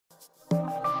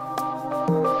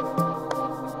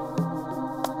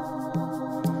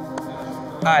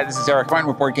Hi, this is Eric Martin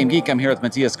with Board Game Geek. I'm here with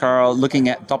Matthias Carl looking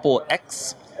at Doppel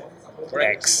X.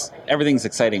 X. Everything's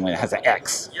exciting when it has an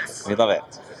X. Yes. We love it.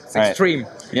 It's extreme.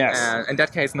 Yes. In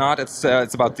that case, not. It's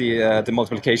about the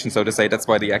multiplication, so to say. That's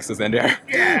why the X is in there.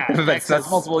 Yeah. X has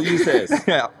multiple uses.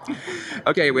 Yeah.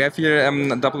 Okay, we have here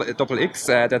Doppel X.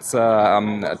 That's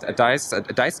a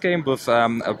dice game with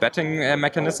a betting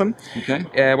mechanism.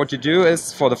 Okay. What you do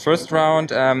is for the first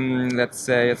round, let's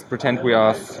pretend we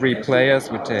are 3 players.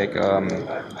 We take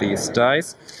these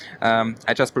dice.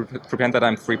 I just pretend that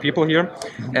I'm 3 people here.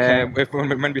 Okay.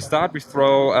 When we start, we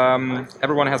throw.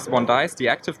 Everyone has 1 dice. The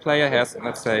active player has,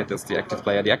 let's say, this is the active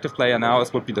player. The active player now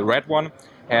would be the red one,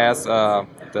 has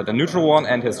the neutral one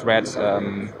and his red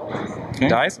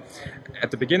dice.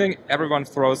 At the beginning, everyone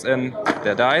throws in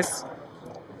their dice.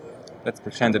 Let's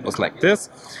pretend it was like this,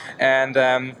 and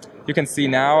you can see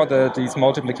now these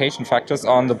multiplication factors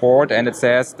on the board, and it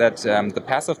says that the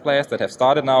passive players that have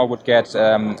started now would get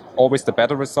always the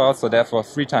better results. So therefore,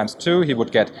 3 times 2, he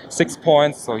would get 6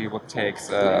 points. So he would take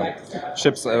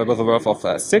chips with a worth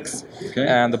of 6, okay.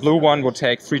 And the blue one would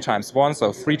take 3 times 1,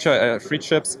 so 3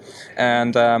 chips,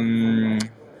 and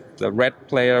the red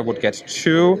player would get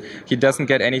 2. He doesn't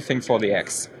get anything for the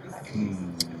X.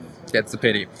 That's a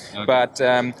pity. Okay. But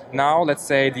now, let's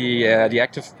say the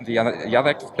other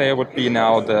active player would be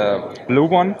now the blue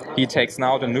one. He takes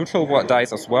now the neutral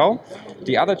dice as well.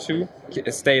 The other 2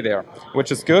 stay there, which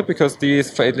is good because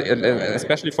these,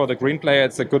 especially for the green player,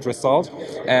 it's a good result.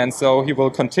 And so he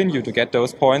will continue to get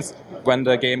those points when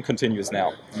the game continues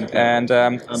now. Okay. And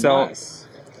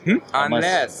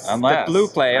Unless the blue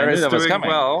player is doing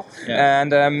well, yeah,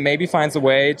 and maybe finds a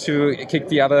way to kick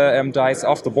the other dice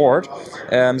off the board.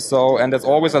 And it's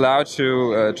always allowed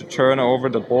to turn over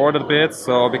the board a bit.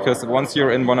 So because once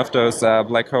you're in one of those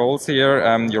black holes here,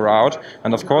 you're out.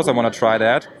 And of course, I want to try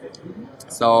that.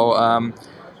 So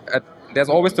there's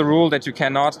always the rule that you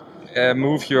cannot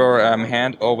move your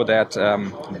hand over that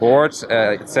board.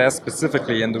 It says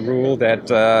specifically in the rule that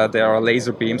there are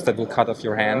laser beams that will cut off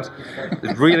your hand.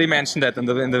 It really mentioned that in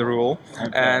the rule,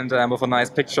 okay. And with a nice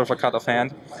picture of a cut off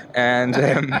hand. And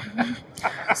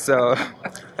so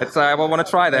I want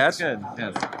to try that. That's good.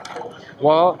 Yes.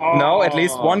 Well, no, at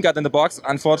least 1 got in the box.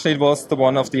 Unfortunately, it was the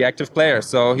one of the active players,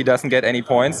 so he doesn't get any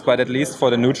points. But at least for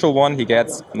the neutral one, he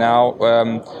gets now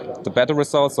the better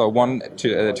result, so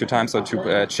 2 times, so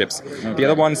 2 chips. Okay. The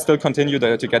other ones still continue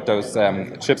to get those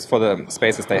chips for the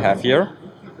spaces they have here.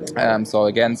 So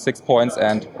again, 6 points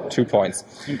and 2 points.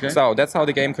 Okay. So that's how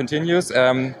the game continues.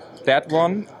 That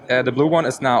one, the blue one,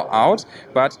 is now out,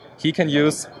 but he can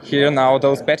use here now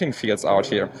those betting fields out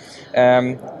here.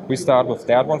 We start with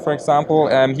that one, for example.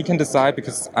 He can decide,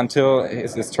 because until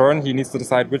his turn, he needs to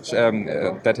decide which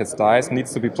that his dice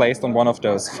needs to be placed on one of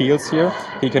those fields here.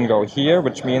 He can go here,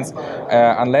 which means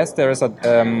unless there is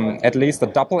at least a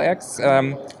Doppel X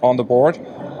on the board,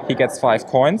 he gets 5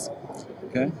 coins.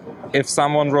 Okay. If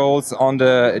someone rolls on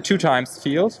the 2 times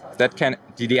field, that can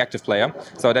be the active player.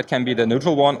 So that can be the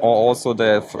neutral one, or also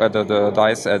the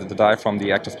die from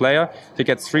the active player. He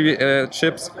gets 3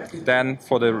 chips. Then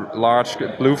for the large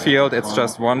blue field, it's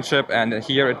just 1 chip, and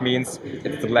here it means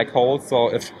it's the black hole. So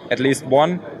if at least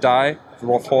 1 die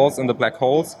falls in the black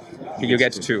holes, you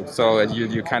get 2. So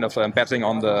you kind of betting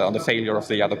on the failure of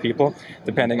the other people,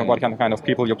 depending on what kind of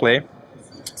people you play.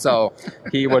 So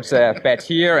he would bet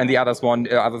here, and the others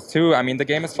 2. I mean, the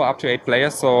game is for up to 8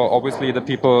 players, so obviously the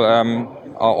people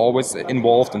are always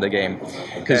involved in the game.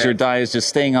 Because your die is just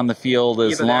staying on the field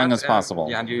as long as possible.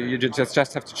 Yeah, and you just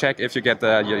have to check if you get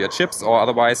your chips, or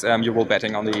otherwise you will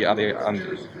betting on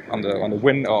the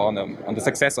win, or on the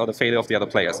success or the failure of the other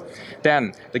players.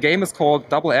 Then the game is called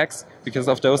Doppel X because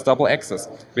of those double X's.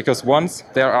 Because once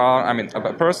there are,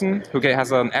 a person who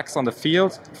has an X on the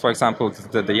field, for example,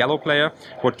 the yellow player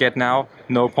would get now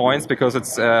no points because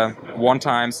it's 1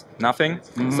 times nothing,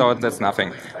 so that's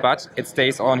nothing. But it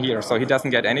stays on here, so he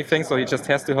doesn't get anything, so he just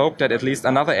has to hope that at least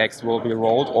another X will be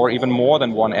rolled, or even more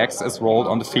than 1 X is rolled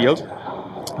on the field,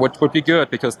 which would be good,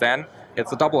 because then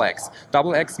it's a Doppel X.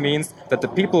 Doppel X means that the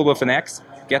people with an X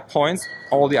get points,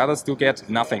 all the others do get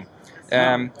nothing.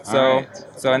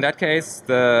 So in that case,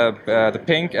 the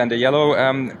pink and the yellow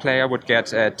player would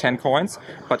get 10 coins,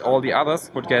 but all the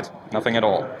others would get nothing at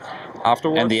all.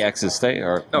 Afterwards, and the X's stay?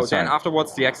 Then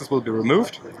afterwards the X's will be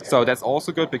removed. So that's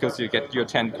also good, because you get your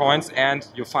 10 coins and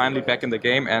you're finally back in the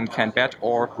game and can bet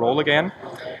or roll again.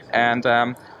 And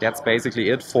that's basically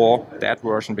it for that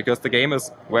version, because the game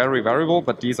is very variable,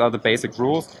 but these are the basic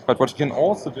rules. But what you can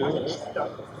also do,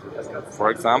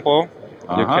 for example,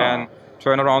 you can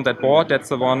turn around that board. That's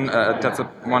the one. That's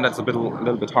a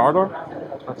little bit harder.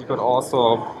 But you could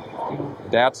also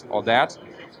that or that.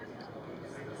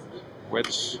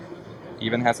 which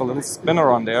even has a little spinner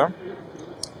on there.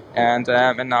 And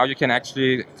now you can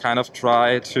actually kind of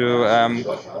try to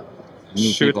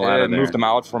move them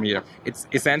out from here. It's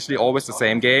essentially always the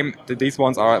same game. These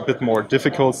ones are a bit more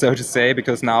difficult, so to say,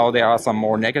 because now there are some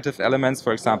more negative elements.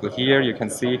 For example, here you can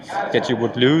see that you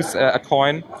would lose a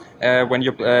coin when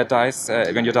your die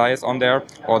is on there,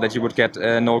 or that you would get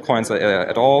no coins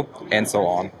at all, and so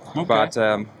on. Okay. But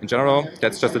in general,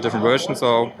 that's just a different version.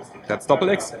 So that's Doppel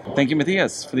X. Thank you,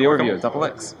 Matthias, for the overview of Doppel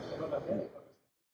X.